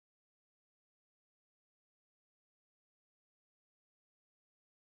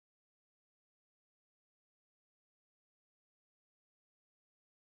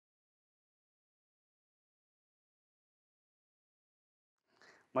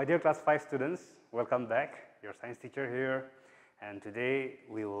My dear class 5 students, welcome back. Your science teacher here. And today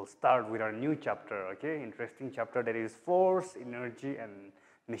we will start with our new chapter, okay? Interesting chapter that is force, energy and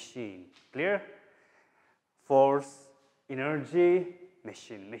machine. Clear? Force, energy,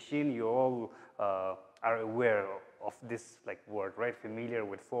 machine. Machine, you all are aware of this word, right? Familiar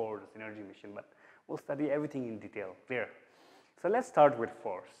with force, energy, machine, but we'll study everything in detail. Clear? So let's start with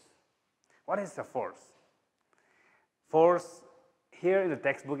force. What is a force? Force, here in the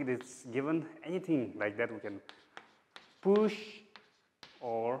textbook it is given anything like that. We can push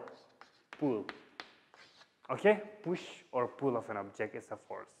or pull. Okay? Push or pull of an object is a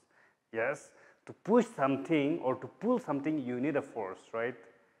force. Yes? To push something or to pull something, you need a force, right?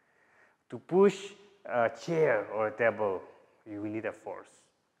 To push a chair or a table, you need a force.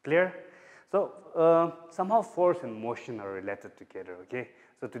 Clear? So somehow force and motion are related together, okay?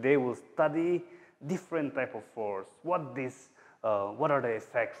 So today we'll study different type of force. What are the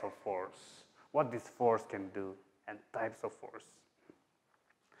effects of force? What this force can do and types of force.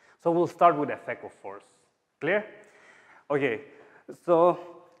 So we'll start with effect of force. Clear? Okay. So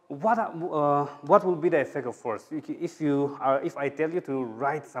what will be the effect of force? If I tell you to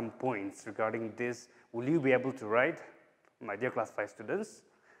write some points regarding this, will you be able to write, my dear class 5 students?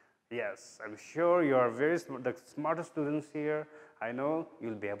 Yes, I'm sure you are the smartest students here. I know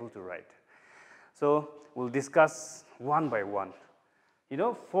you'll be able to write. So we'll discuss one by one. You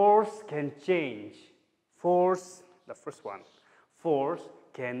know, force can change. Force, the first one. Force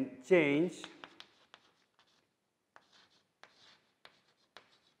can change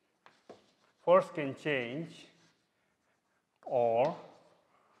or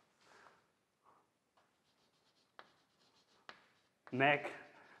make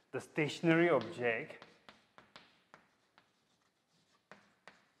the stationary object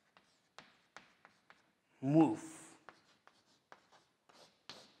move.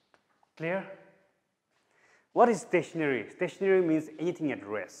 Clear? What is stationary? Stationary means anything at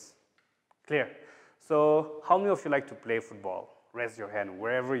rest. Clear? So how many of you like to play football? Raise your hand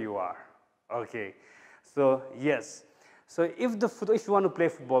wherever you are. Okay. So yes. So if you want to play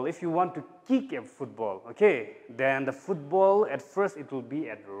football, if you want to kick a football, okay, then the football at first it will be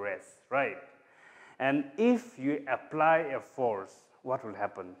at rest, right? And if you apply a force, what will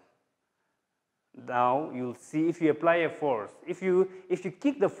happen? Now you'll see if you apply a force. If you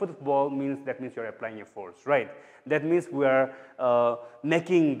kick the football, that means you're applying a force, right? That means we are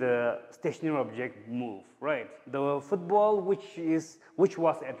making the stationary object move, right? The football which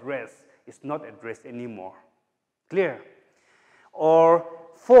was at rest is not at rest anymore. Clear? Or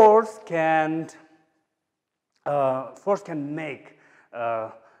force can make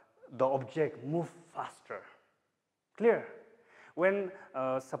the object move faster. Clear? When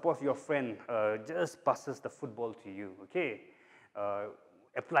suppose your friend just passes the football to you, okay,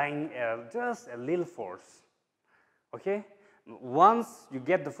 applying just a little force, okay. Once you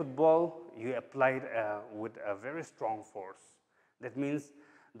get the football, you apply it with a very strong force. That means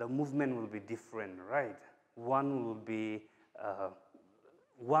the movement will be different, right? One will be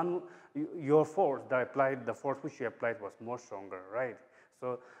your force, the force which you applied was more stronger, right?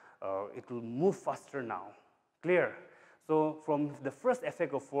 So it will move faster now. Clear? So from the first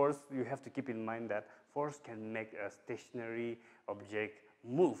effect of force, you have to keep in mind that force can make a stationary object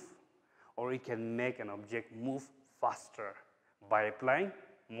move, or it can make an object move faster by applying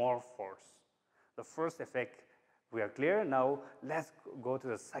more force. The first effect, we are clear. Now let's go to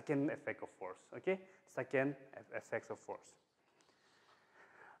the second effect of force, okay? Second effects of force.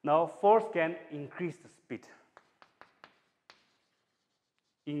 Now force can increase the speed.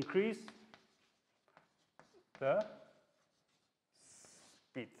 Increase the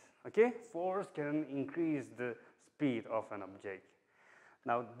speed, okay? Force can increase the speed of an object.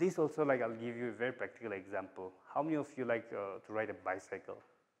 Now this also, I'll give you a very practical example. How many of you like to ride a bicycle?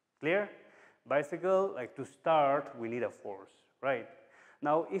 Clear? Bicycle, to start, we need a force, right?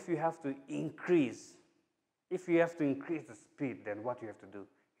 Now if you have to increase the speed, then what you have to do?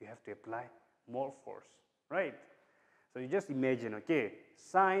 You have to apply more force, right? So you just imagine, okay?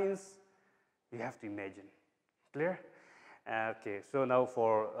 Science, you have to imagine. Clear? Okay, so now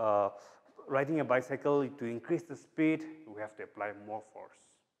for riding a bicycle, to increase the speed, we have to apply more force.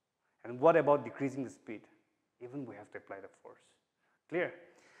 And what about decreasing the speed? Even we have to apply the force. Clear?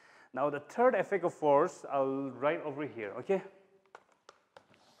 Now the third effect of force, I'll write over here, okay?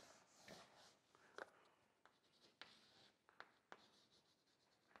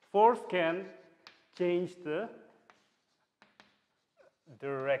 Force can change the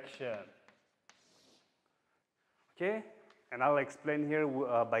direction. Okay? And I'll explain here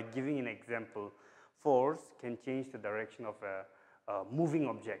by giving an example. Force can change the direction of moving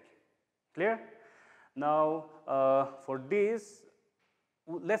object. Clear? Now, for this,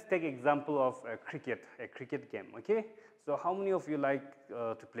 let's take example of a cricket game, okay? So how many of you like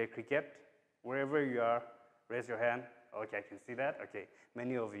to play cricket? Wherever you are, raise your hand. Okay, I can see that. Okay,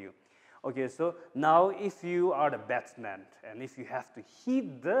 many of you. Okay, so now if you are the batsman and if you have to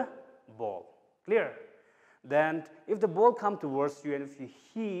hit the ball, clear? Then if the ball comes towards you and if you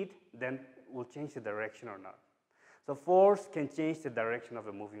hit, then it will change the direction or not. So force can change the direction of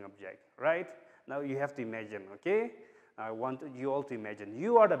a moving object, right? Now you have to imagine, okay? I want you all to imagine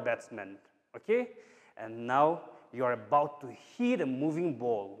you are the batsman, okay? And now you are about to hit a moving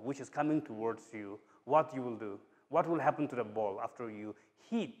ball which is coming towards you. What you will do? What will happen to the ball after you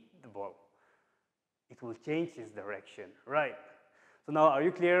hit the ball? It will change its direction, right? So now are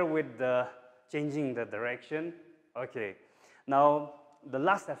you clear with the changing the direction? Okay. Now the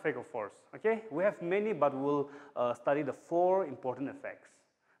last effect of force, okay? We have many, but we'll study the 4 important effects.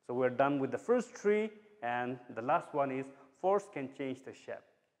 So we're done with the first 3, and the last one is force can change the shape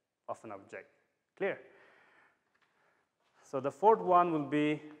of an object. Clear? So the 4th one will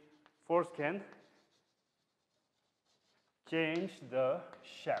be force can change the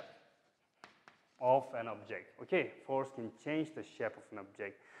shape of an object. Okay, force can change the shape of an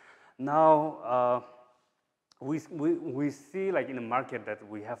object. Now, we see like in the market that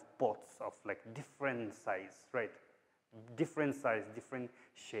we have pots of like different size, right? Different size, different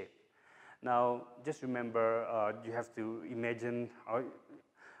shape. Now, just remember, you have to imagine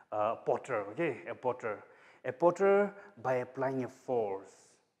a potter, okay? A potter. A potter, by applying a force,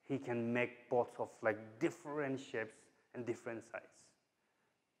 he can make pots of like different shapes and different size.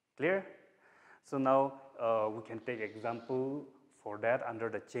 Clear? So now we can take example for that under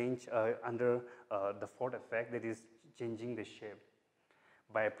the change, under the 4th effect, that is changing the shape.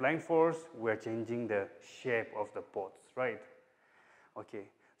 By applying force, we are changing the shape of the pots, right? Okay,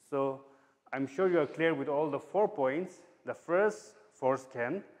 so I'm sure you are clear with all the 4 points. The first force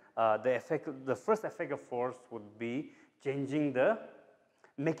can, the first effect of force would be changing the,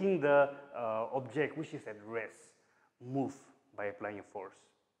 making the object which is at rest move by applying a force,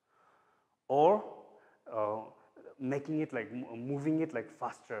 or making it like, moving it like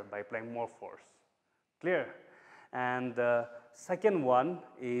faster by applying more force. Clear? And the second one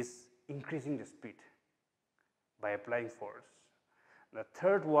is increasing the speed by applying force. The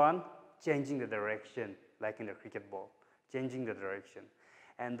third one, changing the direction, like in the cricket ball, changing the direction.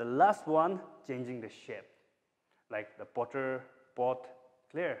 And the last one, changing the shape, like the potter, pot.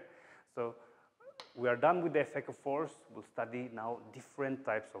 Clear? So we are done with the effect of force. We'll study now different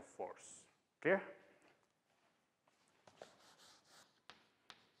types of force. Clear?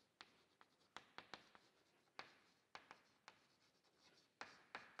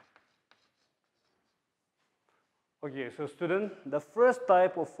 Okay, so student, the first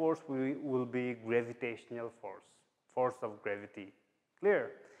type of force will be gravitational force, force of gravity.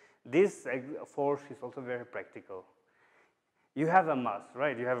 Clear? This force is also very practical. You have a mass,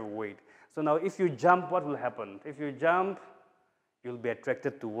 right? You have a weight. So now if you jump, what will happen? If you jump, you'll be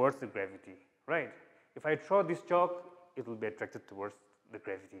attracted towards the gravity, right? If I throw this chalk, it will be attracted towards the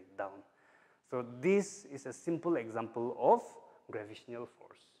gravity down. So this is a simple example of gravitational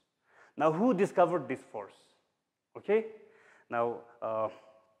force. Now who discovered this force? Okay, now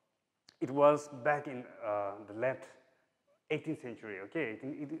it was back in the late 18th century, okay,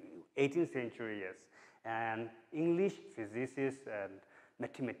 18th century, yes, and English physicist and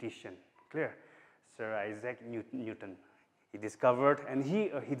mathematician, clear, Sir Isaac Newton. He discovered, and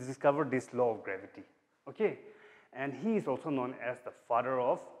he discovered this law of gravity, okay, and he is also known as the father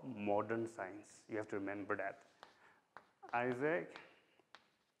of modern science. You have to remember that. Isaac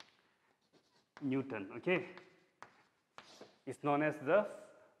Newton, okay, is known as the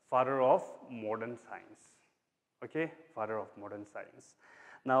father of modern science, okay, father of modern science.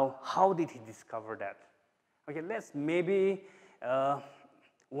 Now, how did he discover that? Okay, let's maybe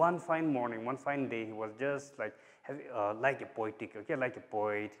one fine morning, one fine day, he was just like a poetic, okay, like a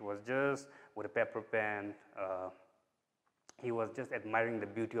poet. He was just with a paper pen. He was just admiring the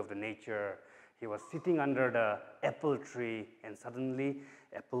beauty of the nature. He was sitting under the apple tree, and suddenly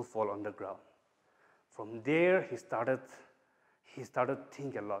apple fall on the ground. From there, he started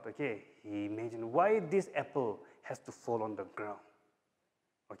thinking a lot, okay? He imagined why this apple has to fall on the ground,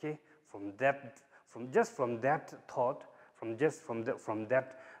 okay? From that thought,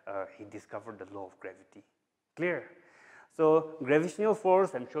 he discovered the law of gravity. Clear? So gravitational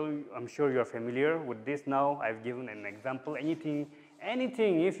force, I'm sure you're familiar with this now. I've given an example. Anything,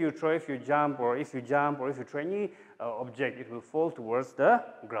 if you throw, if you jump, or if you throw any object, it will fall towards the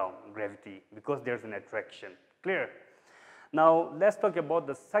ground, gravity, because there's an attraction. Clear? Now let's talk about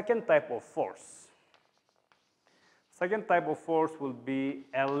the second type of force. Second type of force will be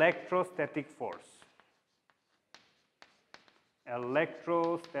electrostatic force.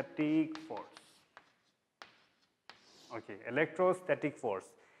 Electrostatic force. Okay, electrostatic force.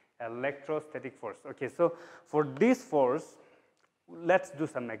 Electrostatic force. Okay, so for this force, let's do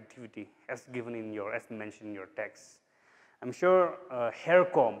some activity as given in your, as mentioned in your text. I'm sure hair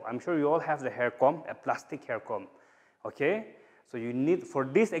comb. I'm sure you all have the hair comb, a plastic hair comb. Okay, so you need, for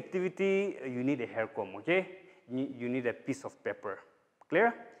this activity, you need a hair comb. Okay, you need a piece of paper.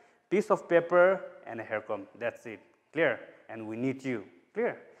 Clear? Piece of paper and a hair comb. That's it. Clear? And we need you.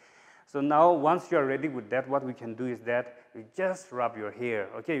 Clear? So now, once you are ready with that, what we can do is that you just rub your hair.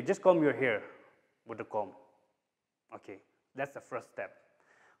 Okay, you just comb your hair with the comb. Okay, that's the first step.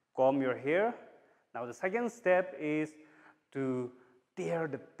 Comb your hair. Now the second step is to tear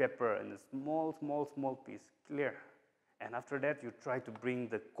the paper in a small piece. Clear? And after that, you try to bring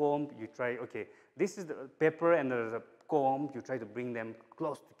the comb. You try, okay, this is the paper and the comb. You try to bring them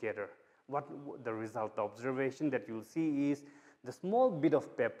close together. What the result, the observation that you will see is the small bit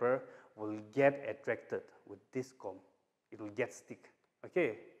of paper will get attracted with this comb. It will get stick.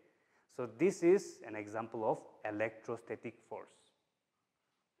 Okay, so this is an example of electrostatic force.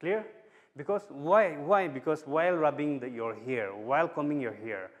 Clear? Because why? Because while rubbing your hair, while combing your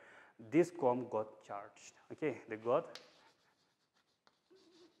hair, this comb got charged. Okay, they got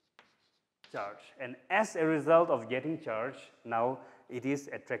charged, and as a result of getting charged, now it is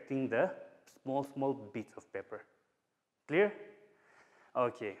attracting the small bits of paper. Clear?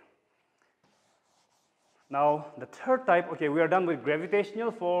 Okay. Now the third type, okay, we are done with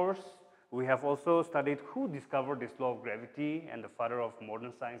gravitational force. We have also studied who discovered this law of gravity and the father of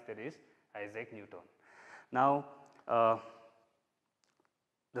modern science, that is Isaac Newton. Now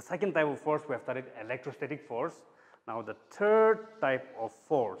the second type of force we have studied electrostatic force. Now the third type of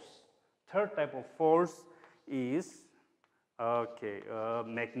force is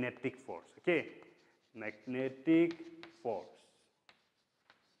magnetic force. Okay, magnetic force.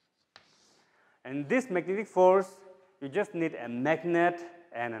 And this magnetic force, you just need a magnet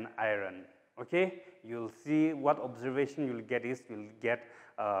and an iron. Okay, you'll see what observation you'll get is you'll get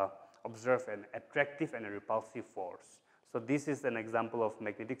observe an attractive and a repulsive force. So this is an example of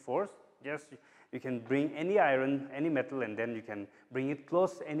magnetic force. Just you can bring any iron, any metal, and then you can bring it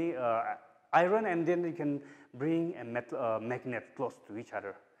close, any iron, and then you can bring a metal, magnet close to each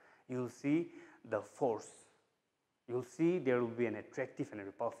other. You'll see the force. You'll see there will be an attractive and a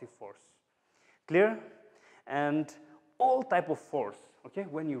repulsive force. Clear? And all type of force, okay,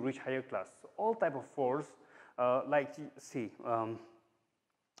 when you reach higher class, all type of force, like see,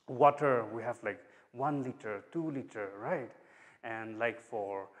 water, we have like 1 liter, 2 liter, right? And like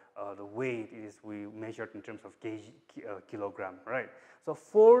for the weight is we measured in terms of kilogram, right? So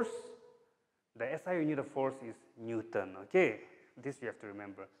force, the SI unit of force is Newton, okay? This you have to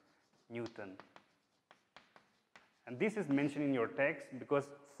remember, Newton. And this is mentioned in your text because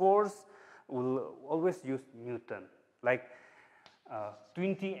force will always use Newton, like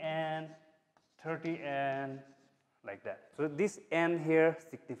 20 N, 30 N, like that. So this N here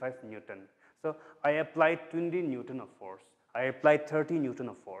signifies Newton. So I applied 20 Newton of force. I applied 30 Newton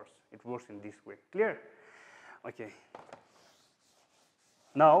of force. It works in this way. Clear? Okay.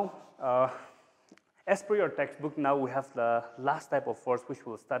 Now, as per your textbook, now we have the last type of force which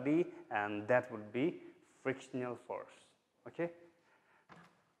we'll study, and that would be frictional force. Okay?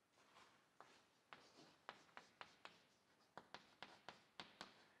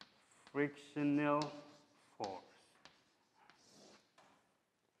 Frictional force.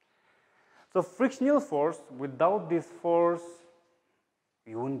 So frictional force, without this force,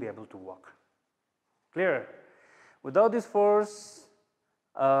 you won't be able to walk. Clear? Without this force,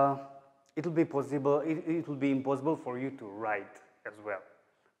 it will be possible. It will be impossible for you to ride as well.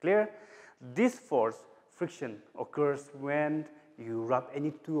 Clear? This force, friction, occurs when you rub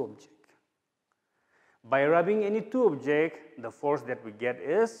any two objects. By rubbing any two objects, the force that we get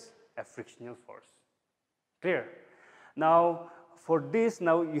is a frictional force. Clear? Now, for this,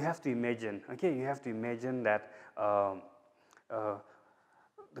 now you have to imagine, okay, you have to imagine that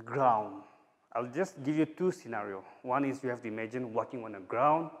the ground. I'll just give you two scenarios. One is you have to imagine walking on the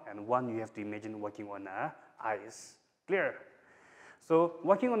ground, and one you have to imagine walking on ice. Clear? So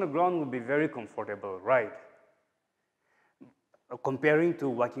walking on the ground will be very comfortable, right? Comparing to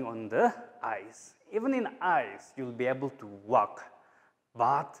walking on the ice. Even in ice, you'll be able to walk,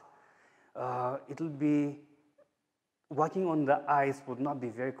 but it will be, walking on the ice would not be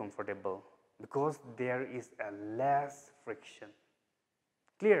very comfortable because there is a less friction.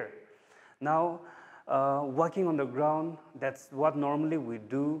 Clear? Now, walking on the ground, that's what normally we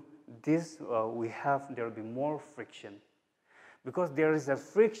do. This there will be more friction, because there is a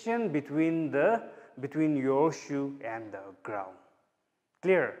friction between your shoe and the ground.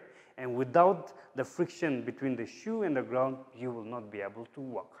 Clear? And without the friction between the shoe and the ground, you will not be able to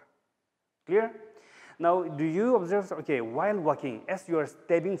walk. Clear? Now, do you observe, okay, while walking, as you are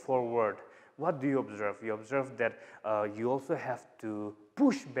stepping forward, what do you observe? You observe that you also have to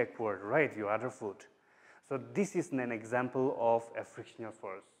push backward, right, your other foot. So this is an example of a frictional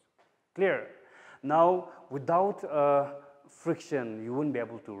force. Clear? Now, without friction, you won't be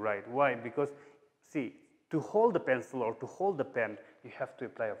able to write. Why? Because, see, to hold the pencil or to hold the pen, you have to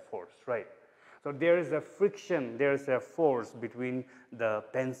apply a force, right? So there is a friction, there is a force between the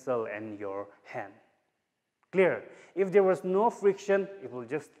pencil and your hand. Clear? If there was no friction, it will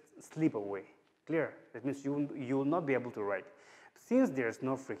just slip away. Clear? That means you will not be able to write. Since there is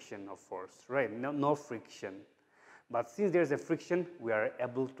no friction of force, right? No friction. But since there is a friction, we are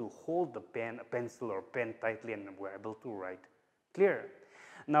able to hold the pencil or pen tightly, and we are able to write. Clear?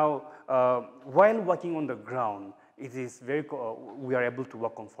 Now, while walking on the ground, it is we are able to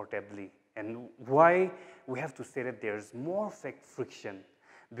walk comfortably. And why we have to say that there is more friction?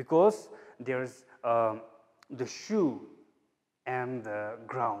 Because there is the shoe and the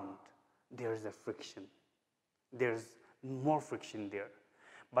ground, there is a friction. There is more friction there.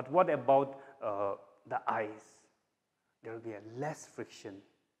 But what about the eyes? There will be a less friction.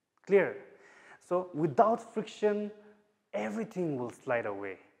 Clear? So without friction, everything will slide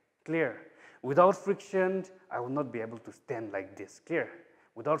away. Clear? Without friction, I will not be able to stand like this. Clear?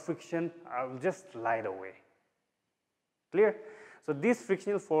 Without friction, I will just slide away. Clear? So this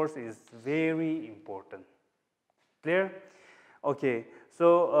frictional force is very important. Clear? Okay,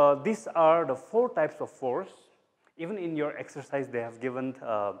 so these are the 4 types of force. Even in your exercise, they have given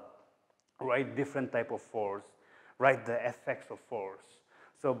write different type of force, write the effects of force.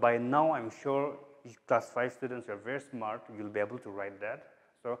 So by now, I'm sure class 5 students are very smart. You'll be able to write that.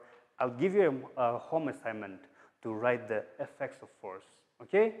 So I'll give you a home assignment to write the effects of force.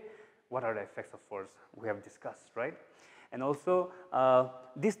 Okay? What are the effects of force? We have discussed, right? And also,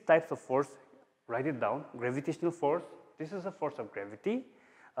 these types of force, write it down. Gravitational force, this is a force of gravity.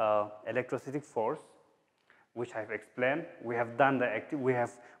 Electrostatic force, which I've explained. We have done we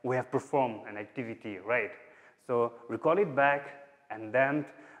have performed an activity, right? So recall it back, and then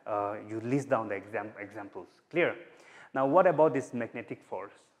you list down the examples. Clear? Now, what about this magnetic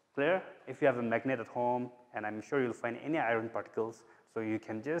force? Clear? If you have a magnet at home, and I'm sure you'll find any iron particles, so you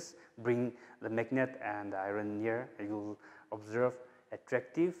can just bring the magnet and the iron near, and you'll observe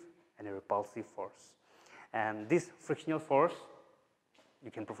attractive and a repulsive force. And this frictional force,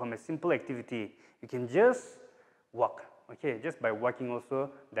 you can perform a simple activity. You can just walk. Okay, just by walking also,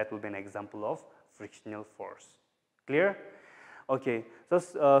 that will be an example of frictional force. Clear? Okay,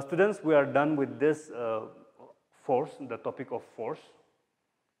 so students, we are done with this force, the topic of force.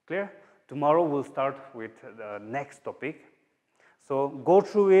 Clear? Tomorrow we'll start with the next topic. So go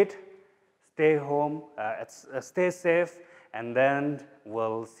through it, stay home, stay safe, and then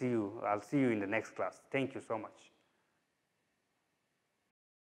we'll see you. I'll see you in the next class. Thank you so much.